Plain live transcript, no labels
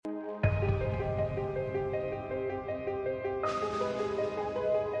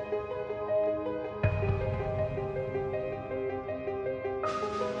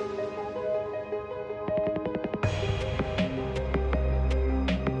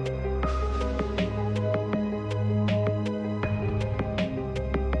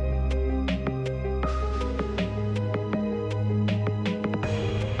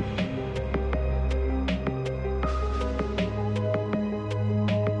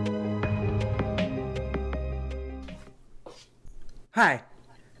Hi.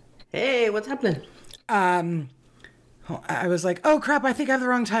 Hey, what's happening? I was like, oh crap, I think I have the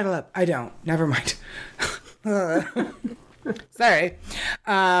wrong title up. I don't. Never mind. Sorry.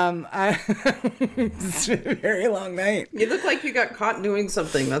 It's been a very long night. You look like you got caught doing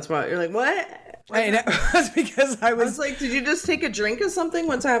something. That's why you're like, what? I know. That's because I I was was like, did you just take a drink of something?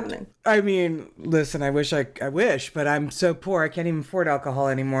 What's happening? I mean, listen, I wish, but I'm so poor I can't even afford alcohol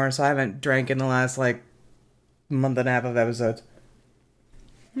anymore, so I haven't drank in the last month and a half of episodes.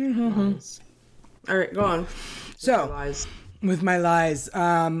 Nice. All right, go on. So, Lies. with my lies,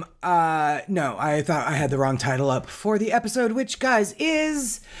 no, I thought I had the wrong title up for the episode, which, guys,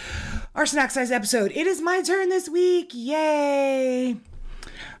 is our snack size episode. It is my turn this week. Yay!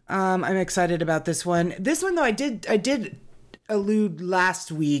 I'm excited about this one. This one, though, I did allude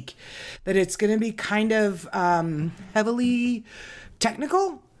last week that it's going to be kind of heavily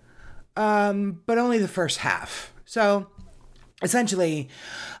technical, but only the first half. So, essentially,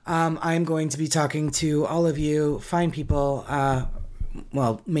 I'm going to be talking to all of you fine people,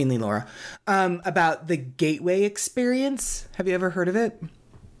 well, mainly Laura, about the gateway experience. Have you ever heard of it?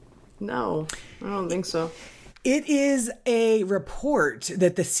 No, I don't think so. It is a report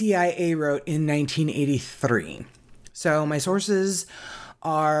that the CIA wrote in 1983. So my sources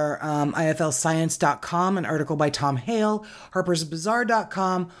are iflscience.com, an article by Tom Hale,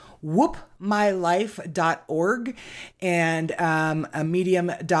 harpersbazaar.com, whoopmylife.org, and a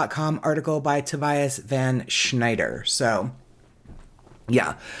medium.com article by Tobias van Schneider. So,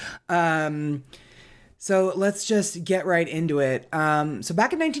 yeah. So let's just get right into it. So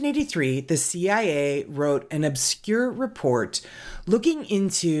back in 1983, the CIA wrote an obscure report looking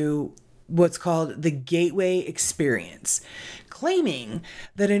into what's called the gateway experience, claiming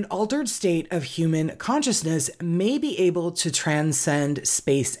that an altered state of human consciousness may be able to transcend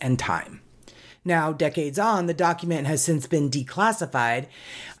space and time. Now, decades on, the document has since been declassified.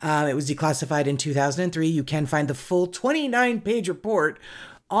 It was declassified in 2003. You can find the full 29-page report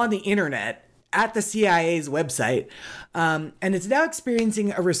on the internet at the CIA's website. And it's now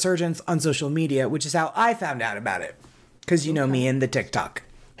experiencing a resurgence on social media, which is how I found out about it. Because you know me and the TikTok.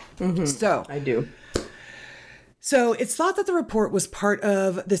 Mm-hmm. So I do. So it's thought that the report was part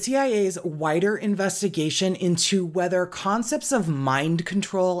of the CIA's wider investigation into whether concepts of mind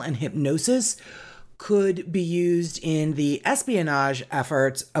control and hypnosis could be used in the espionage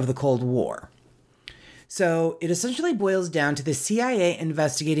efforts of the Cold War. So it essentially boils down to the CIA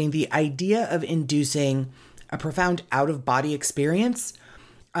investigating the idea of inducing a profound out-of-body experience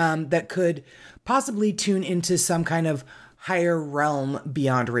that could possibly tune into some kind of higher realm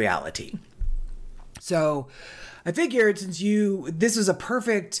beyond reality. So I figured this was a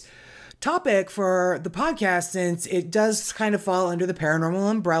perfect topic for the podcast, since it does kind of fall under the paranormal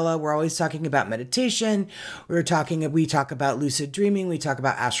umbrella. We're always talking about meditation. We talk about lucid dreaming. We talk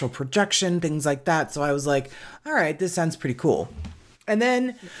about astral projection, things like that. So I was like, all right, this sounds pretty cool. And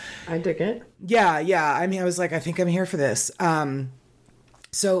then I dig it. Yeah. I mean, I was like, I think I'm here for this.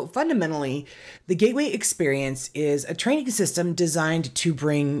 So fundamentally, the gateway experience is a training system designed to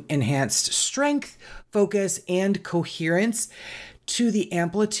bring enhanced strength, focus, and coherence to the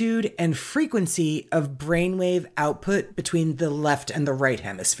amplitude and frequency of brainwave output between the left and the right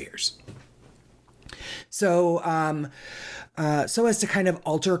hemispheres. So, so as to kind of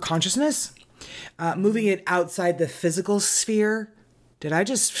alter consciousness, moving it outside the physical sphere. I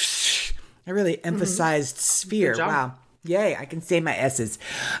really emphasized sphere. Wow. Yay, I can say my S's.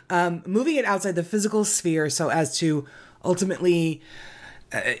 Moving it outside the physical sphere so as to ultimately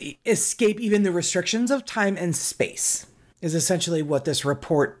escape even the restrictions of time and space is essentially what this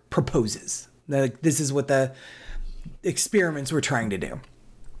report proposes. This is what the experiments were trying to do.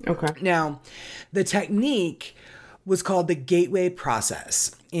 Okay. Now, the technique was called the gateway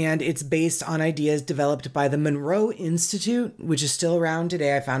process, and it's based on ideas developed by the Monroe Institute, which is still around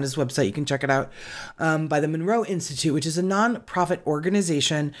today. I found his website. You can check it out. By the Monroe Institute, which is a non-profit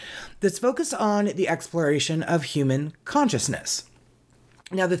organization that's focused on the exploration of human consciousness.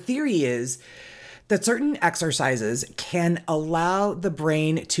 Now, the theory is that certain exercises can allow the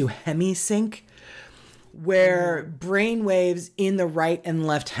brain to hemisync, where brain waves in the right and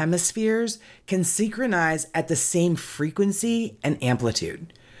left hemispheres can synchronize at the same frequency and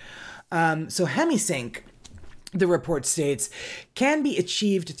amplitude. So hemisync, the report states, can be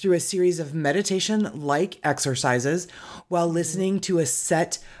achieved through a series of meditation-like exercises while listening to a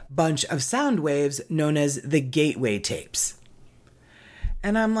set bunch of sound waves known as the gateway tapes.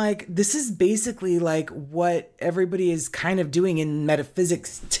 And I'm like, this is basically like what everybody is kind of doing in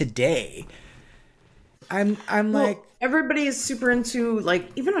metaphysics today. I'm like, everybody is super into, like,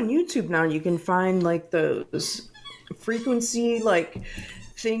 even on YouTube now, you can find like those frequency, like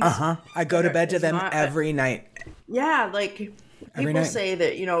things. I go to bed to them every night. Yeah, like people say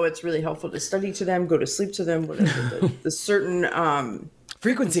that, it's really helpful to study to them, go to sleep to them, whatever, the certain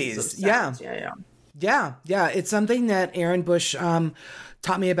frequencies. Yeah. Yeah. It's something that Erin Bush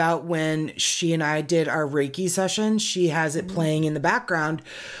taught me about when she and I did our Reiki session. She has it playing in the background.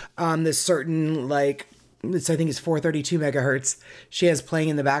 This certain, like, I think it's 432 megahertz. She has playing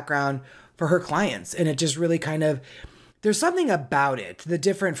in the background for her clients. And it just really kind of, there's something about it. The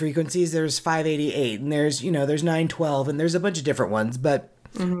different frequencies, there's 588 and there's 912 and there's a bunch of different ones. But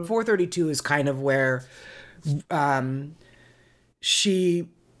 432 is kind of where she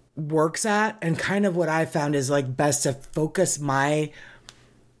works at, and kind of what I found is like best to focus my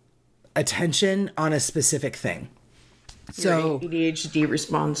attention on a specific thing. So ADHD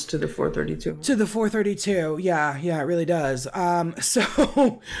responds to the 432. To the 432. Yeah, it really does. But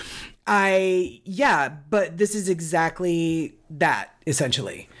this is exactly that,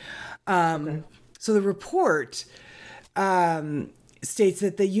 essentially. So the report states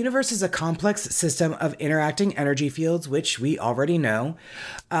that the universe is a complex system of interacting energy fields, which we already know.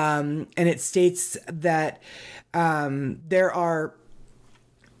 And it states that there are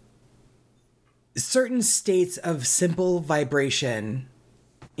certain states of simple vibration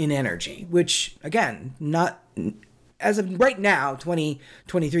in energy, which, again, not as of right now,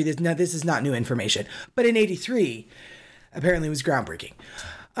 2023, this is not new information. But in 83, apparently it was groundbreaking.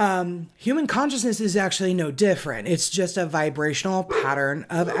 Human consciousness is actually no different. It's just a vibrational pattern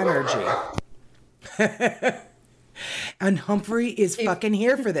of energy. And Humphrey is fucking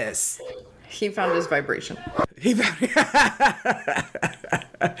here for this. He found his vibration.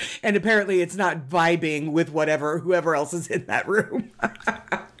 And apparently it's not vibing with whoever else is in that room.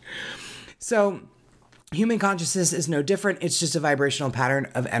 So human consciousness is no different. It's just a vibrational pattern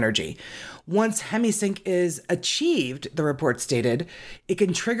of energy. Once hemisync is achieved, the report stated, it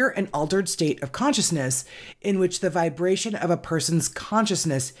can trigger an altered state of consciousness in which the vibration of a person's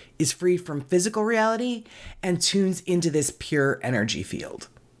consciousness is free from physical reality and tunes into this pure energy field.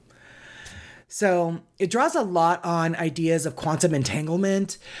 So it draws a lot on ideas of quantum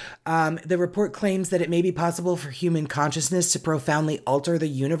entanglement. The report claims that it may be possible for human consciousness to profoundly alter the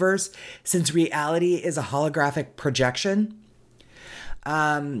universe since reality is a holographic projection.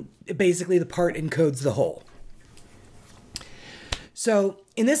 Basically, the part encodes the whole. So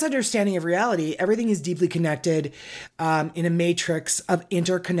in this understanding of reality, everything is deeply connected in a matrix of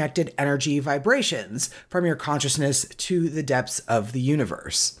interconnected energy vibrations from your consciousness to the depths of the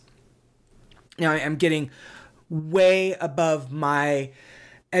universe. Now, I'm getting way above my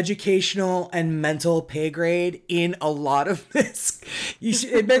educational and mental pay grade in a lot of this.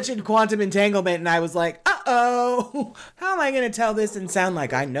 It mentioned quantum entanglement, and I was like, uh-oh, how am I going to tell this and sound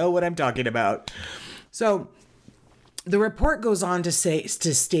like I know what I'm talking about? So the report goes on to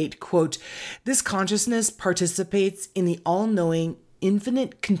state, quote, this consciousness participates in the all-knowing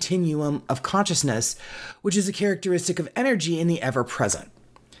infinite continuum of consciousness, which is a characteristic of energy in the ever-present.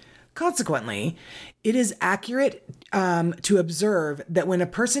 Consequently, it is accurate to observe that when a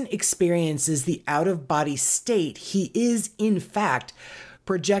person experiences the out-of-body state, he is, in fact,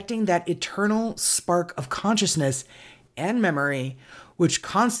 projecting that eternal spark of consciousness and memory, which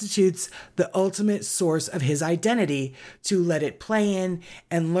constitutes the ultimate source of his identity, to let it play in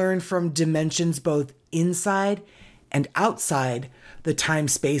and learn from dimensions both inside and outside the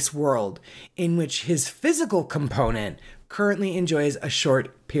time-space world, in which his physical component currently enjoys a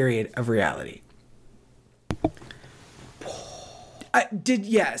short period of reality.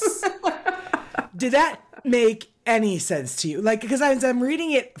 Yes. Did that make any sense to you? Like, because as I'm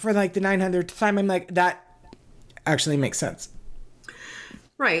reading it for like the 900th time, I'm like, that actually makes sense.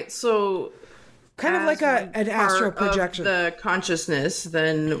 Right. So kind of like an astral projection. The consciousness,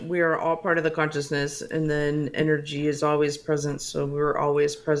 then we are all part of the consciousness, and then energy is always present. So we're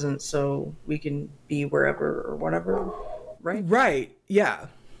always present. So we can be wherever or whatever. Right. Right. Yeah.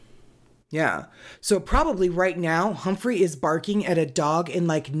 Yeah. So probably right now, Humphrey is barking at a dog in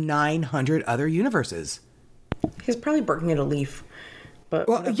like 900 other universes. He's probably barking at a leaf. But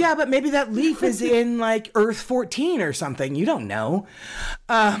well, yeah, but maybe that leaf is in like Earth 14 or something. You don't know.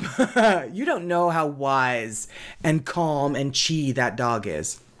 You don't know how wise and calm and chi that dog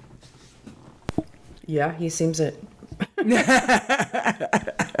is. Yeah, he seems it.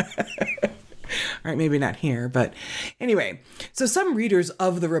 All right, maybe not here, but anyway. So some readers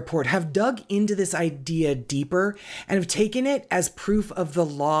of the report have dug into this idea deeper and have taken it as proof of the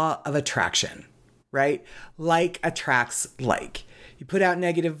law of attraction, right? Like attracts like. You put out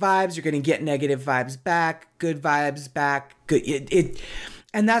negative vibes, you're going to get negative vibes back, good vibes back. Good.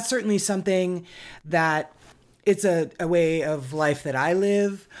 And that's certainly something that it's a way of life that I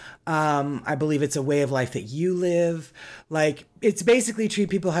live. I believe it's a way of life that you live. Like, it's basically treat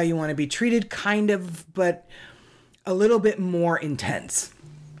people how you want to be treated, kind of, but a little bit more intense.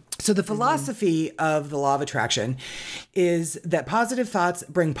 So the philosophy of the law of attraction is that positive thoughts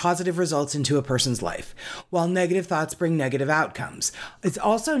bring positive results into a person's life, while negative thoughts bring negative outcomes. It's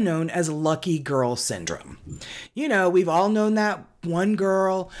also known as lucky girl syndrome. You know, we've all known that one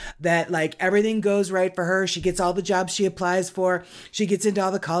girl that, like, everything goes right for her. She gets all the jobs she applies for. She gets into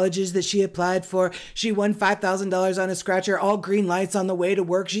all the colleges that she applied for. She won $5,000 on a scratcher, all green lights on the way to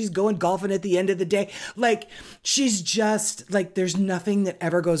work. She's going golfing at the end of the day. Like, she's just, like, there's nothing that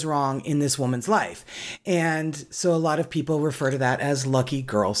ever goes wrong in this woman's life. And so a lot of people refer to that as lucky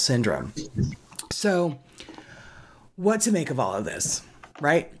girl syndrome. So what to make of all of this,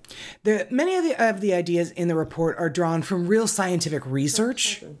 right? Many of the ideas in the report are drawn from real scientific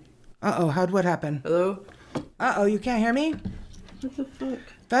research. What happened? Hello? You can't hear me? What the fuck?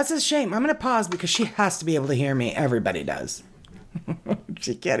 That's a shame. I'm going to pause because she has to be able to hear me. Everybody does.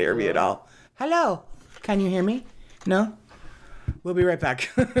 She can't hear me at all. Hello? Can you hear me? No? We'll be right back.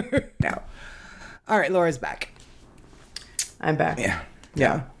 No. All right, Laura's back. I'm back.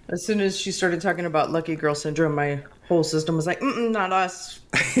 Yeah. As soon as she started talking about lucky girl syndrome, my whole system was like, not us.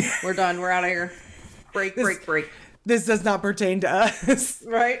 We're done. We're out of here. Break. This does not pertain to us.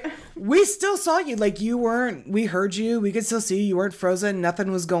 Right? We still saw you. Like, we heard you. We could still see you. You weren't frozen.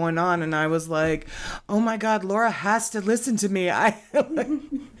 Nothing was going on. And I was like, oh my God, Laura has to listen to me.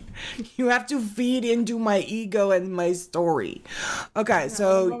 You have to feed into my ego and my story. Okay,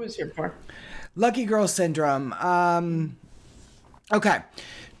 so What was here for? lucky girl syndrome. Okay.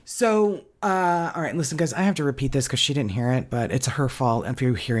 So, all right, listen, guys, I have to repeat this because she didn't hear it, but it's her fault. And if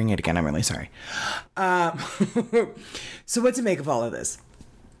you're hearing it again, I'm really sorry. So what to make of all of this?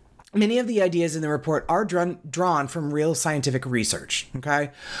 Many of the ideas in the report are drawn from real scientific research,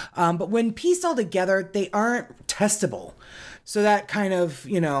 okay? But when pieced all together, they aren't testable. So that kind of,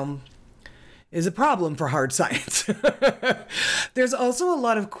 is a problem for hard science. There's also a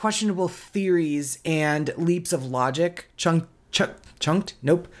lot of questionable theories and leaps of logic chucked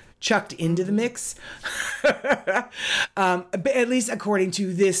into the mix. At least according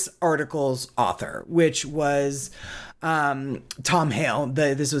to this article's author, which was Tom Hale.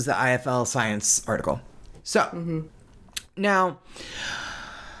 This was the IFL Science article. So, now,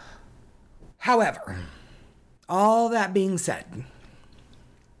 however, all that being said,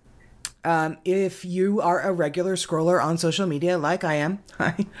 if you are a regular scroller on social media like I am,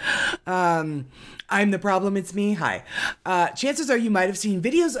 hi, I'm the problem, it's me, hi. Chances are you might have seen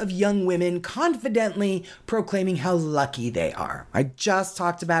videos of young women confidently proclaiming how lucky they are. I just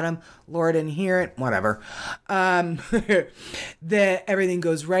talked about them. Laura didn't hear it, whatever. That everything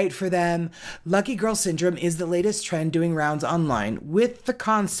goes right for them. Lucky girl syndrome is the latest trend doing rounds online, with the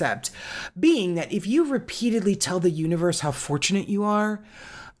concept being that if you repeatedly tell the universe how fortunate you are,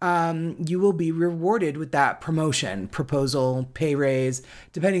 you will be rewarded with that promotion, proposal, pay raise,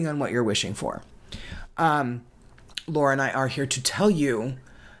 depending on what you're wishing for. Laura and I are here to tell you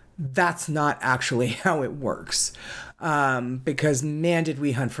that's not actually how it works. Because man, did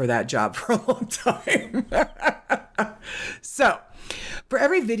we hunt for that job for a long time. So, for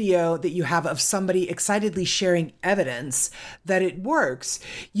every video that you have of somebody excitedly sharing evidence that it works,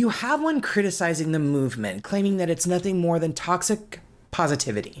 you have one criticizing the movement, claiming that it's nothing more than toxic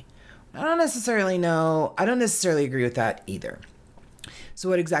positivity. I don't necessarily agree with that either. So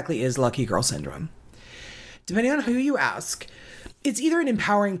what exactly is lucky girl syndrome? Depending on who you ask, it's either an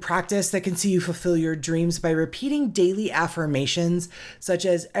empowering practice that can see you fulfill your dreams by repeating daily affirmations, such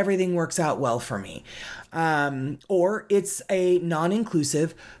as everything works out well for me. Or it's a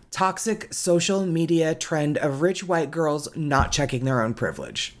non-inclusive, toxic social media trend of rich white girls not checking their own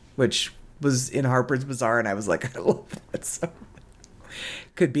privilege, which was in Harper's Bazaar, and I was like, I love that so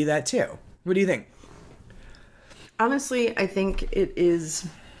could be that too. What do you think? Honestly, I think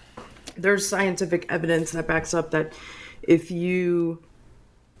there's scientific evidence that backs up that if you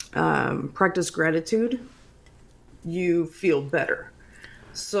practice gratitude, you feel better.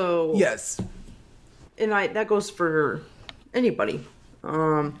 So yes, and that goes for anybody.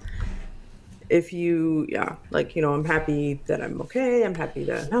 If you, I'm happy that I'm okay. I'm happy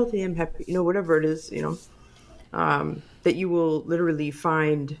that I'm healthy. I'm happy, whatever it is, that you will literally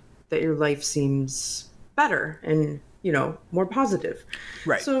find that your life seems better and, more positive.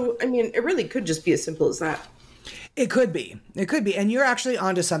 Right. So, it really could just be as simple as that. It could be. And you're actually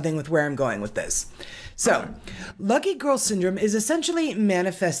onto something with where I'm going with this. So, lucky girl syndrome is essentially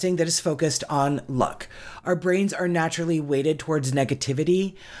manifesting that is focused on luck. Our brains are naturally weighted towards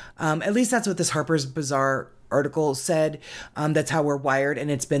negativity. At least that's what this Harper's Bazaar article said that's how we're wired,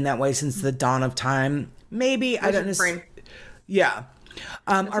 and it's been that way since the dawn of time. Maybe I don't know. Yeah,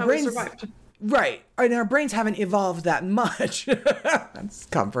 our brains survived. Right. And our brains haven't evolved that much. That's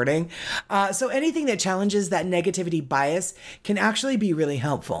comforting. So anything that challenges that negativity bias can actually be really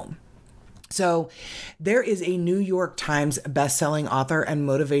helpful. So there is a New York Times bestselling author and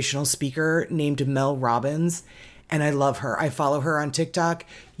motivational speaker named Mel Robbins, and I love her. I follow her on TikTok.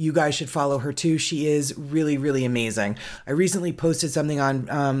 You guys should follow her too. She is really, really amazing. I recently posted something on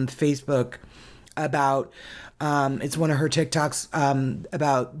Facebook about, it's one of her TikToks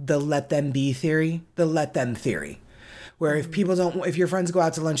about the let them be theory, the let them theory, where if your friends go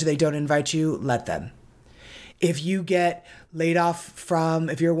out to lunch and they don't invite you, let them. If you get laid off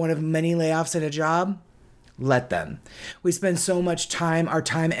if you're one of many layoffs at a job, let them. We spend so much time, our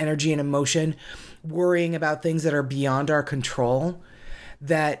time, energy, and emotion worrying about things that are beyond our control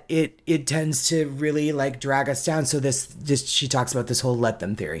that it tends to really like drag us down. So she talks about this whole let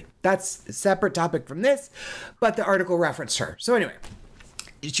them theory. That's a separate topic from this, but the article referenced her. So anyway,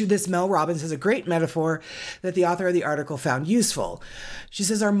 this Mel Robbins has a great metaphor that the author of the article found useful. She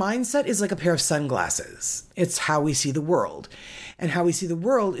says, our mindset is like a pair of sunglasses. It's how we see the world. And how we see the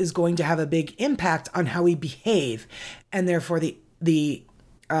world is going to have a big impact on how we behave and therefore the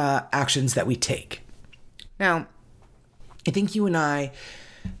actions that we take. Now, I think you and I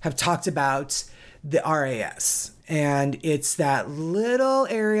have talked about the RAS. And it's that little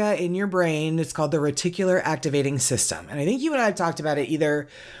area in your brain. It's called the Reticular Activating System. And I think you and I have talked about it either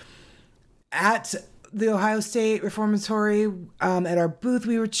at the Ohio State Reformatory, at our booth,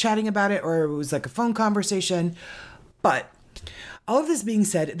 we were chatting about it, or it was like a phone conversation. But all of this being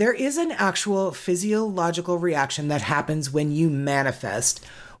said, there is an actual physiological reaction that happens when you manifest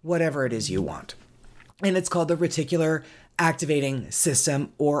whatever it is you want. And it's called the Reticular Activating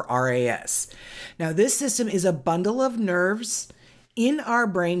System, or RAS. Now, this system is a bundle of nerves in our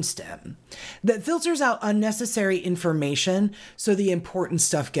brainstem that filters out unnecessary information so the important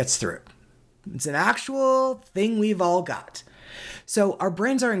stuff gets through. It's an actual thing we've all got. So our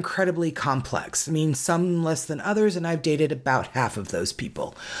brains are incredibly complex. I mean, some less than others, and I've dated about half of those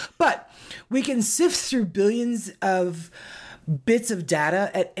people. But we can sift through billions of bits of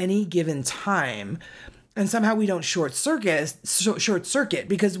data at any given time. And somehow we don't short circuit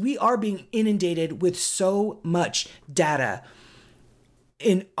because we are being inundated with so much data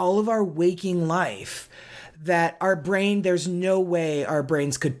in all of our waking life that there's no way our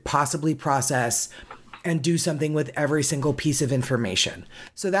brains could possibly process and do something with every single piece of information.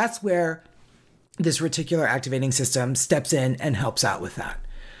 So that's where this reticular activating system steps in and helps out with that.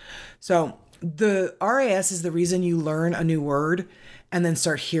 So the RAS is the reason you learn a new word and then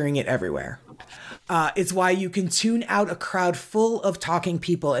start hearing it everywhere. It's why you can tune out a crowd full of talking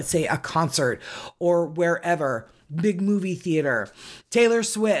people at, say, a concert or wherever, big movie theater, Taylor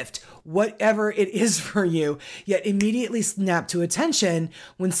Swift, whatever it is for you, yet immediately snap to attention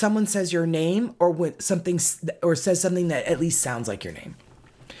when someone says your name or says something that at least sounds like your name.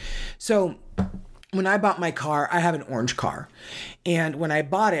 So when I bought my car, I have an orange car. And when I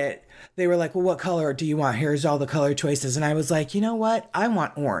bought it, they were like, well, what color do you want? Here's all the color choices. And I was like, you know what? I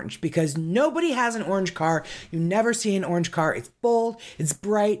want orange because nobody has an orange car. You never see an orange car. It's bold, it's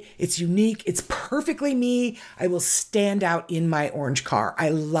bright, it's unique, it's perfectly me. I will stand out in my orange car. I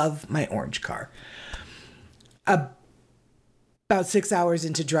love my orange car. About 6 hours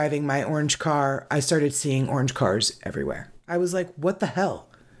into driving my orange car, I started seeing orange cars everywhere. I was like, what the hell?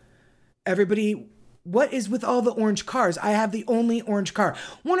 Everybody, what is with all the orange cars? I have the only orange car.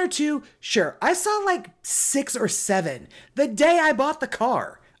 One or two, sure. I saw like 6 or 7 the day I bought the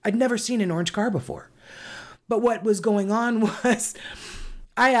car. I'd never seen an orange car before. But what was going on was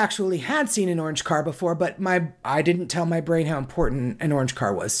I actually had seen an orange car before, but I didn't tell my brain how important an orange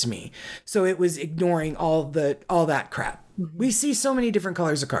car was to me. So it was ignoring all that crap. Mm-hmm. We see so many different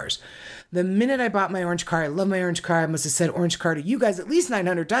colors of cars. The minute I bought my orange car, I love my orange car. I must have said orange car to you guys at least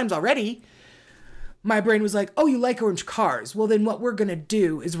 900 times already. My brain was like, oh, you like orange cars. Well, then what we're going to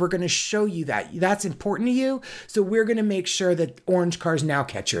do is we're going to show you that that's important to you. So we're going to make sure that orange cars now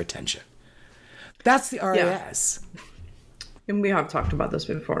catch your attention. That's the RAS. Yeah. And we have talked about this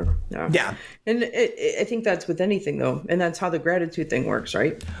before. Yeah. And I think that's with anything, though. And that's how the gratitude thing works,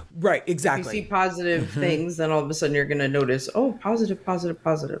 right? Right, exactly. If you see positive things, then all of a sudden you're going to notice, oh, positive, positive,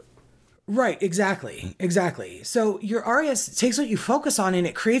 positive. Right, exactly. So your RAS takes what you focus on and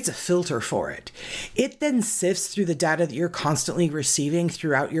it creates a filter for it. It then sifts through the data that you're constantly receiving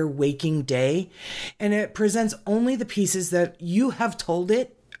throughout your waking day, and it presents only the pieces that you have told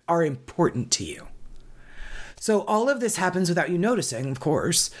it are important to you. So all of this happens without you noticing, of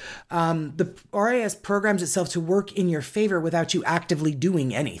course. The RAS programs itself to work in your favor without you actively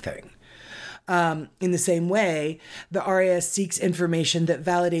doing anything. In the same way, the RAS seeks information that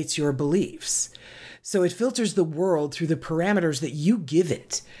validates your beliefs. So it filters the world through the parameters that you give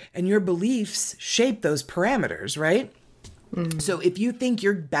it, and your beliefs shape those parameters, right? Mm-hmm. So if you think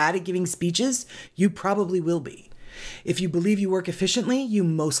you're bad at giving speeches, you probably will be. If you believe you work efficiently, you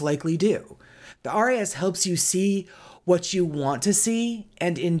most likely do. The RAS helps you see what you want to see,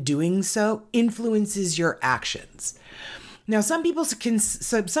 and in doing so, influences your actions. Now, some people suggest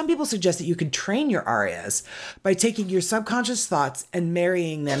that you could train your RAS by taking your subconscious thoughts and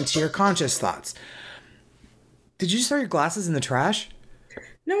marrying them to your conscious thoughts. Did you just throw your glasses in the trash?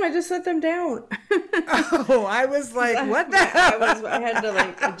 No, I just set them down. Oh, I was like, what the hell? I had to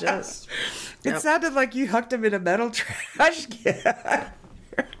like adjust. It sounded like you hucked them in a metal trash can.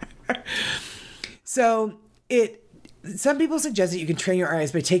 So some people suggest that you can train your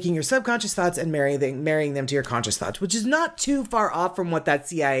RAS by taking your subconscious thoughts and marrying them to your conscious thoughts, which is not too far off from what that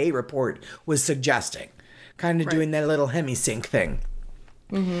CIA report was suggesting. Kind of doing that little hemisync thing.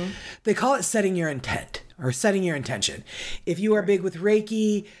 Mm-hmm. They call it setting your intent or setting your intention. If you are big with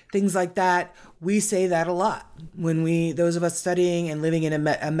Reiki, things like that, we say that a lot. When those of us studying and living in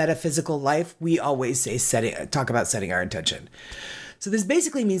a metaphysical life, we always talk about setting our intention. So this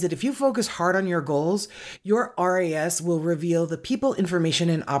basically means that if you focus hard on your goals, your RAS will reveal the people, information,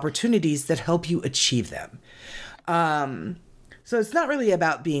 and opportunities that help you achieve them. So it's not really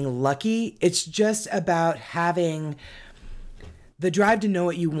about being lucky. It's just about having the drive to know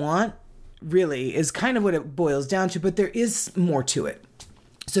what you want, really, is kind of what it boils down to, but there is more to it.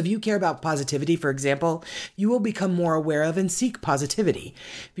 So if you care about positivity, for example, you will become more aware of and seek positivity.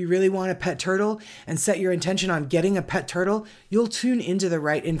 If you really want a pet turtle and set your intention on getting a pet turtle, you'll tune into the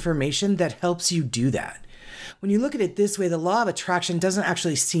right information that helps you do that. When you look at it this way, the law of attraction doesn't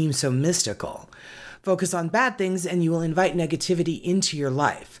actually seem so mystical. Focus on bad things and you will invite negativity into your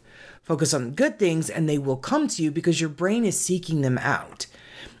life. Focus on good things and they will come to you because your brain is seeking them out.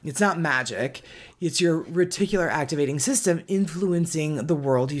 It's not magic. It's your reticular activating system influencing the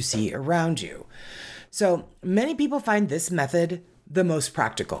world you see around you. So many people find this method the most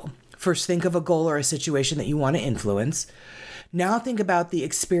practical. First, think of a goal or a situation that you want to influence. Now think about the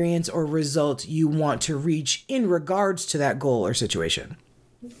experience or result you want to reach in regards to that goal or situation.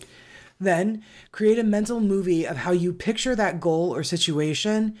 Then create a mental movie of how you picture that goal or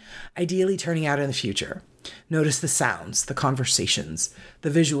situation, ideally turning out in the future. Notice the sounds, the conversations,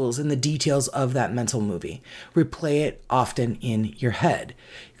 the visuals, and the details of that mental movie. Replay it often in your head.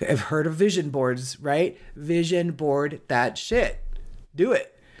 I've heard of vision boards, right? Vision board that shit. Do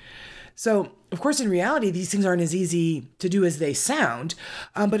it. So, of course, in reality, these things aren't as easy to do as they sound,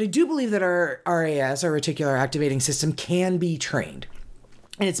 but I do believe that our RAS, our reticular activating system, can be trained.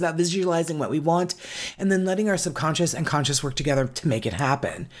 And it's about visualizing what we want and then letting our subconscious and conscious work together to make it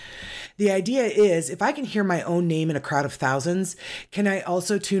happen. The idea is, if I can hear my own name in a crowd of thousands, can I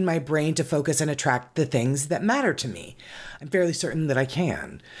also tune my brain to focus and attract the things that matter to me? I'm fairly certain that I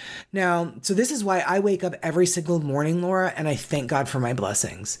can. Now, so this is why I wake up every single morning, Laura, and I thank God for my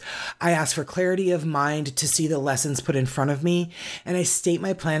blessings. I ask for clarity of mind to see the lessons put in front of me, and I state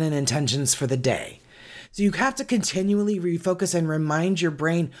my plan and intentions for the day. So you have to continually refocus and remind your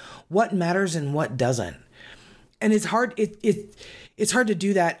brain what matters and what doesn't. And it's hard. It's hard to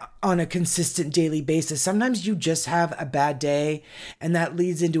do that on a consistent daily basis. Sometimes you just have a bad day and that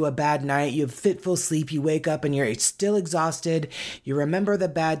leads into a bad night. You have fitful sleep. You wake up and you're still exhausted. You remember the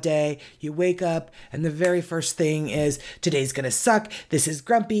bad day. You wake up and the very first thing is, today's going to suck. This is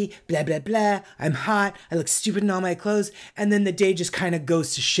grumpy, blah, blah, blah. I'm hot. I look stupid in all my clothes. And then the day just kind of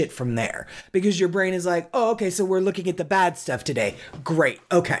goes to shit from there because your brain is like, oh, okay, so we're looking at the bad stuff today. Great.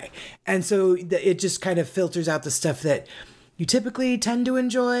 Okay. And so it just kind of filters out the stuff that you typically tend to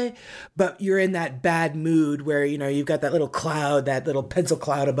enjoy, but you're in that bad mood where, you know, you've got that little cloud, that little pencil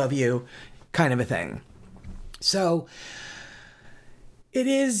cloud above you kind of a thing. So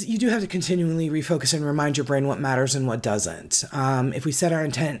you do have to continually refocus and remind your brain what matters and what doesn't. If we set our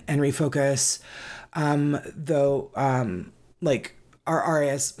intent and refocus, like our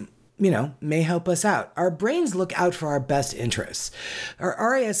RAS, may help us out. Our brains look out for our best interests. Our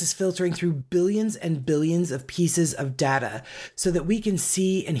RAS is filtering through billions and billions of pieces of data so that we can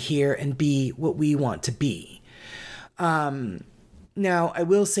see and hear and be what we want to be. Now, I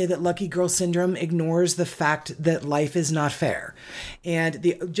will say that lucky girl syndrome ignores the fact that life is not fair.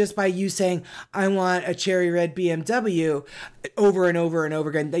 And just by you saying, I want a cherry red BMW over and over and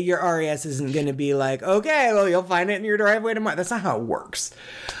over again, your RAS isn't going to be like, okay, well, you'll find it in your driveway tomorrow. That's not how it works.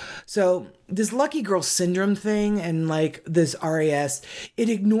 So this lucky girl syndrome thing and like this RAS, it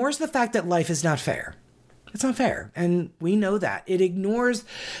ignores the fact that life is not fair. It's not fair. And we know that. It ignores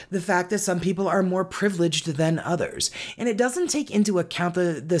the fact that some people are more privileged than others. And it doesn't take into account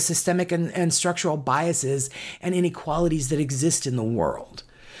the systemic and structural biases and inequalities that exist in the world.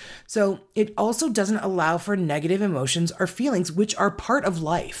 So it also doesn't allow for negative emotions or feelings, which are part of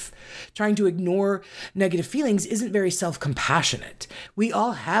life. Trying to ignore negative feelings isn't very self-compassionate. We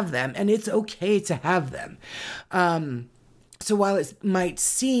all have them, and it's okay to have them. So while it might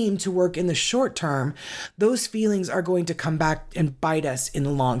seem to work in the short term, those feelings are going to come back and bite us in the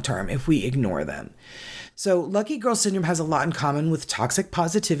long term if we ignore them. So lucky girl syndrome has a lot in common with toxic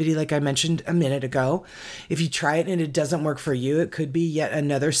positivity, like I mentioned a minute ago. If you try it and it doesn't work for you, it could be yet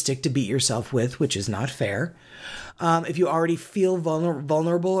another stick to beat yourself with, which is not fair. If you already feel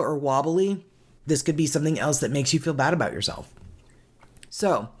vulnerable or wobbly, this could be something else that makes you feel bad about yourself.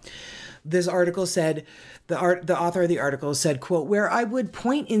 So this article said, the author of the article said, quote, where I would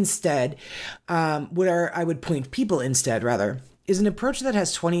point people instead, is an approach that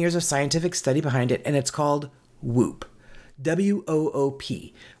has 20 years of scientific study behind it, and it's called WOOP,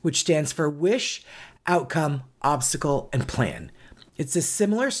 W-O-O-P, which stands for Wish, Outcome, Obstacle, and Plan. It's a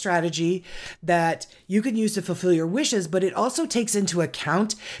similar strategy that you can use to fulfill your wishes, but it also takes into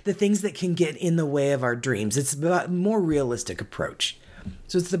account the things that can get in the way of our dreams. It's a more realistic approach.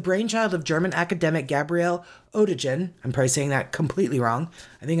 So it's the brainchild of German academic Gabriel Oettingen. I'm probably saying that completely wrong.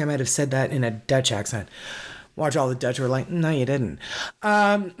 I think I might have said that in a Dutch accent. Watch all the Dutch were like, no, you didn't.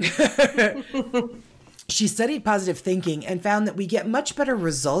 She studied positive thinking and found that we get much better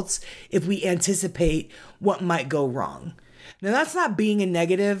results if we anticipate what might go wrong. Now, that's not being a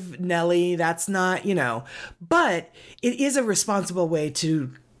negative Nelly. That's not, but it is a responsible way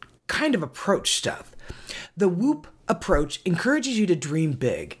to kind of approach stuff. The WOOP approach encourages you to dream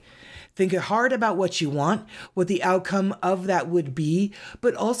big. Think hard about what you want, what the outcome of that would be,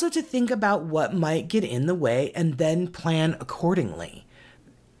 but also to think about what might get in the way and then plan accordingly.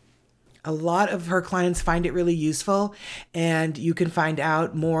 A lot of her clients find it really useful, and you can find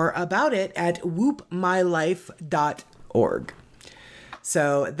out more about it at whoopmylife.org.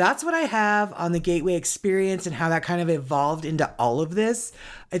 So that's what I have on the Gateway experience and how that kind of evolved into all of this.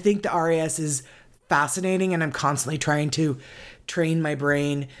 I think the RAS is fascinating, and I'm constantly trying to train my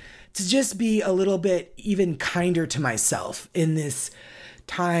brain to just be a little bit even kinder to myself in this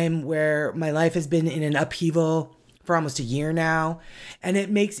time where my life has been in an upheaval for almost a year now. And it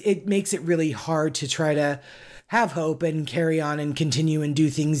makes it really hard to try to have hope and carry on and continue and do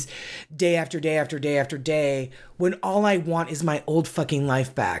things day after day after day after day when all I want is my old fucking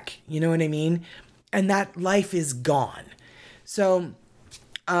life back. You know what I mean? And that life is gone. So,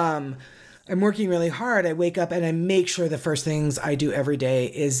 I'm working really hard. I wake up and I make sure the first things I do every day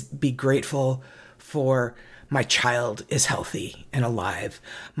is be grateful for my child is healthy and alive.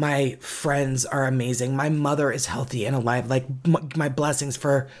 My friends are amazing. My mother is healthy and alive. Like my blessings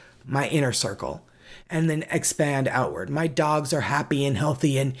for my inner circle. And then expand outward. My dogs are happy and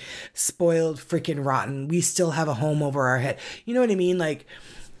healthy and spoiled freaking rotten. We still have a home over our head. You know what I mean? Like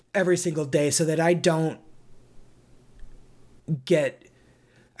every single day, so that I don't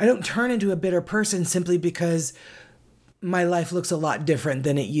turn into a bitter person simply because my life looks a lot different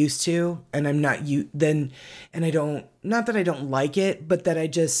than it used to. And I'm not not that I don't like it, but that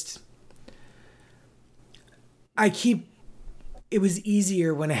it was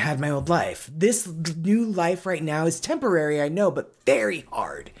easier when I had my old life. This new life right now is temporary, I know, but very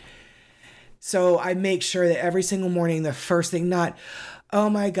hard. So I make sure that every single morning, the first thing, not, oh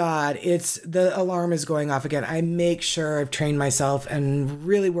my God, it's the alarm is going off again. I make sure I've trained myself and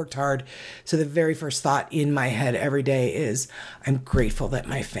really worked hard. So the very first thought in my head every day is, I'm grateful that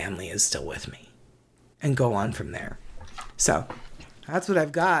my family is still with me, and go on from there. So that's what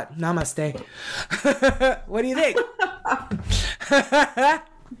I've got. Namaste. What do you think?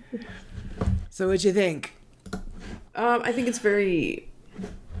 So what'd you think? I think it's very,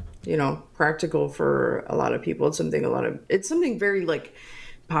 practical for a lot of people. It's something very like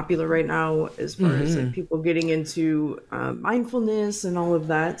popular right now as far as like people getting into mindfulness and all of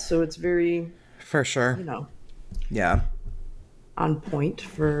that. So it's very, for sure, yeah, on point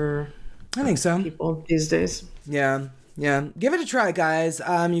for I think so people these days. Yeah. Give it a try, guys.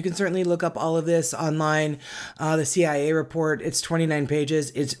 You can certainly look up all of this online. The CIA report, it's 29 pages.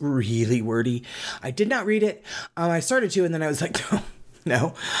 It's really wordy. I did not read it. I started to, and then I was like,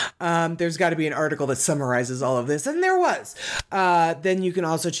 no. There's got to be an article that summarizes all of this. And there was. Then you can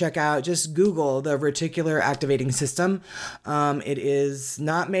also check out, just Google the Reticular Activating System. It is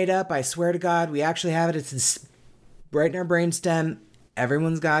not made up. I swear to God, we actually have it. It's right in our brainstem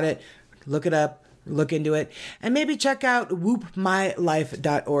Everyone's got it. Look it up, look into it, and maybe check out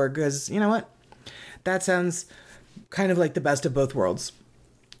whoopmylife.org, because you know what? That sounds kind of like the best of both worlds.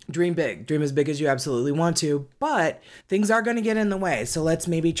 Dream big. Dream as big as you absolutely want to, but things are going to get in the way. So let's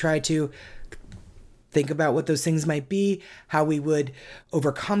maybe try to think about what those things might be, how we would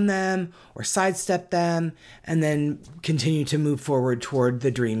overcome them or sidestep them, and then continue to move forward toward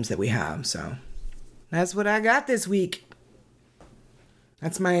the dreams that we have. So that's what I got this week.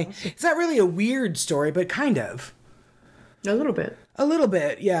 It's not really a weird story, but kind of. A little bit. A little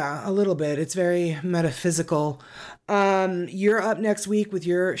bit, yeah, a little bit. It's very metaphysical. You're up next week with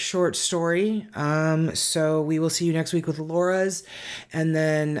your short story. So we will see you next week with Laura's. And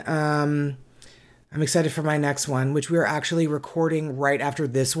then I'm excited for my next one, which we're actually recording right after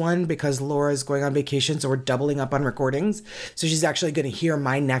this one because Laura's going on vacation. So we're doubling up on recordings. So she's actually going to hear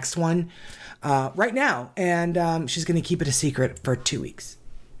my next one right now. And she's going to keep it a secret for 2 weeks.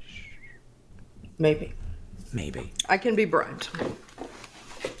 Maybe. I can be bribed.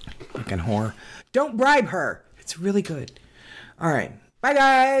 Fucking whore. Don't bribe her. It's really good. All right. Bye,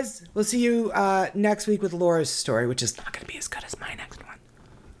 guys. We'll see you next week with Laura's story, which is not going to be as good as my next one.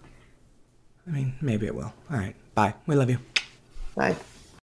 I mean, maybe it will. All right. Bye. We love you. Bye.